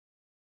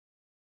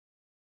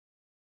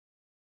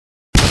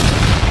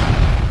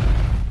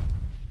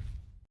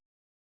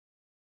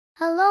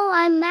Hello,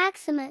 I'm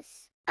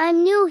Maximus.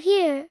 I'm new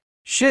here.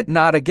 Shit,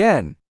 not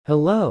again.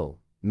 Hello,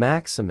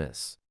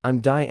 Maximus. I'm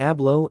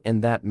Diablo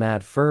and that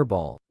mad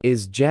furball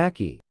is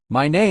Jackie.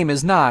 My name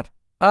is not.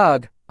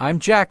 Ugh, I'm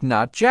Jack,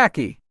 not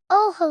Jackie.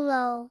 Oh,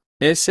 hello.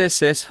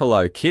 SSS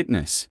hello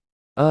Kitness.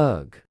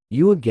 Ugh,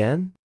 you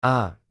again?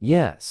 Ah,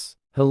 yes.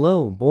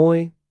 Hello,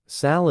 boy,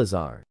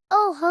 Salazar.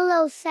 Oh,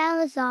 hello,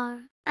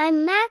 Salazar.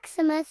 I'm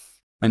Maximus.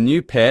 A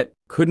new pet,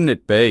 couldn't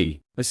it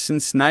be? A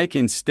snake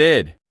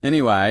instead.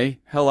 Anyway,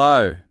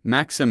 hello,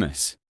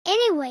 Maximus.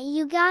 Anyway,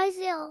 you guys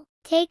ill.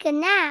 Take a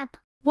nap.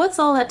 What's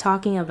all that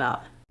talking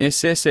about?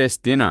 SSS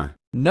dinner.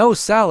 No,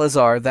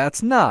 Salazar,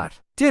 that's not.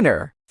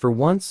 Dinner. For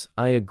once,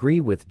 I agree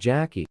with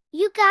Jackie.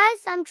 You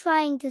guys, I'm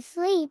trying to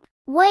sleep.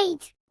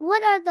 Wait,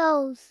 what are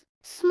those?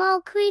 Small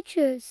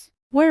creatures.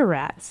 We're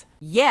rats.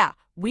 Yeah,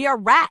 we are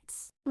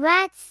rats.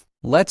 Rats.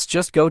 Let's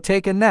just go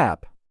take a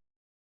nap.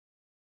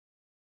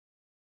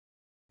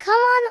 Come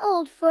on,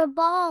 old fur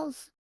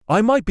balls.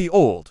 I might be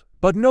old,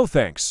 but no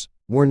thanks.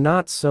 We're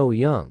not so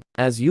young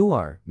as you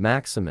are,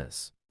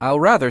 Maximus. I'll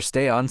rather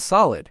stay on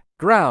solid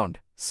ground,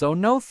 so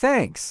no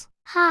thanks.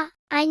 Ha,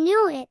 I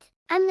knew it.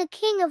 I'm the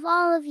king of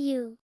all of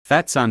you.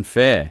 That's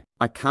unfair.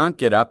 I can't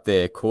get up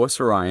there,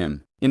 courser I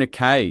am. In a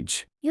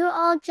cage. You're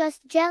all just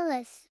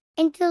jealous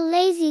and too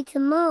lazy to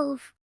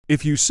move.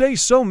 If you say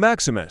so,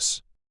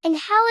 Maximus. And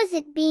how is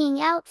it being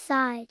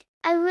outside?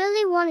 I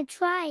really want to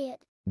try it.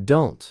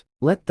 Don't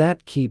let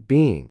that keep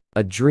being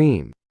a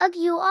dream. Ugh,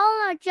 you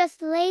all are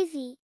just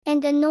lazy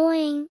and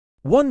annoying.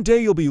 One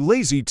day you'll be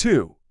lazy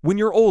too, when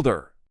you're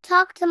older.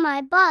 Talk to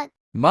my butt.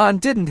 Man,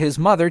 didn't his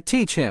mother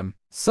teach him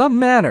some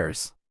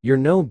manners? You're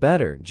no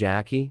better,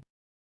 Jackie.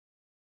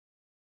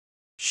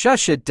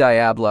 Shush it,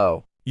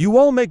 Diablo. You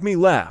all make me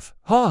laugh,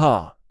 ha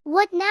ha.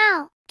 What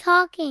now?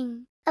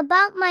 Talking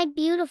about my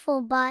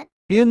beautiful butt.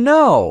 You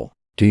know.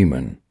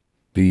 Demon,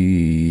 be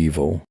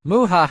evil.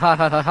 Moo ha ha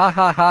ha ha ha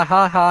ha ha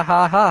ha ha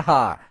ha ha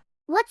ha.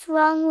 What's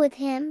wrong with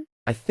him?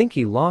 I think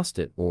he lost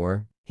it,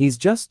 or he's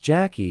just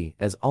Jackie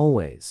as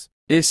always.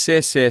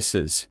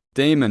 SSS's.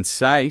 Demon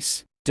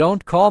sace.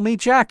 Don't call me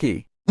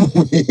Jackie.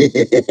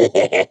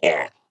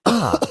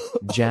 Ah,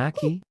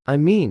 Jackie? I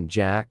mean,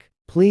 Jack.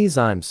 Please,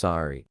 I'm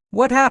sorry.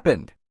 What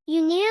happened?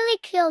 You nearly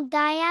killed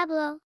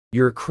Diablo.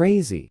 You're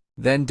crazy.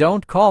 Then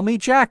don't call me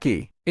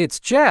Jackie. It's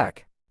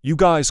Jack. You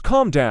guys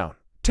calm down.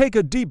 Take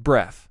a deep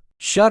breath.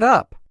 Shut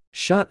up.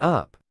 Shut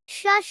up.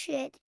 Shush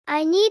it.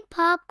 I need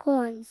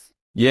popcorns.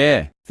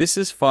 Yeah, this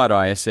is Fight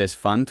ISS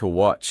fun to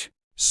watch.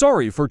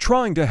 Sorry for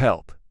trying to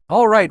help.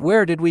 All right,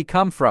 where did we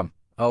come from?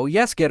 Oh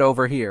yes, get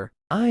over here.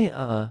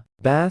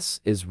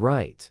 Bass is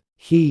right.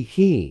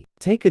 He.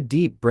 Take a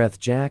deep breath,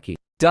 Jackie.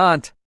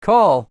 Don't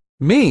call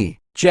me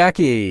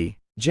Jackie.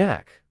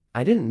 Jack,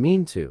 I didn't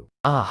mean to.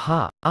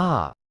 Aha,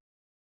 ah.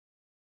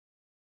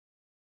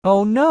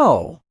 Oh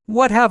no,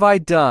 what have I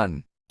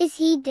done? Is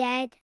he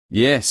dead?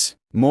 Yes,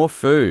 more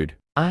food.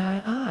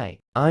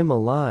 I'm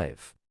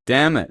alive.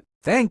 Damn it.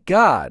 Thank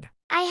God.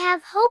 I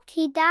have hoped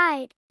he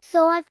died,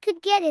 so I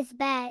could get his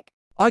bag.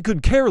 I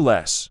could care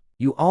less.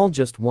 You all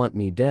just want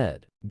me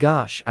dead.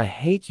 Gosh, I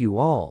hate you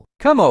all.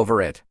 Come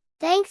over it.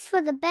 Thanks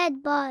for the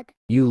bed, bud.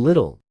 You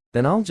little.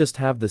 Then I'll just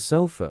have the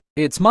sofa.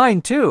 It's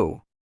mine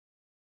too.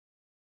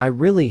 I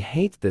really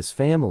hate this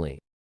family.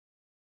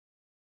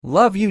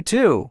 Love you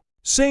too.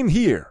 Same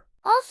here.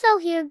 Also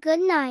here,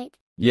 good night.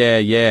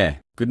 Yeah.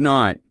 Good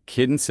night,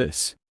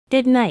 Kiddensis.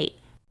 Good night.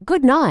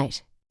 Good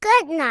night.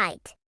 Good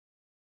night.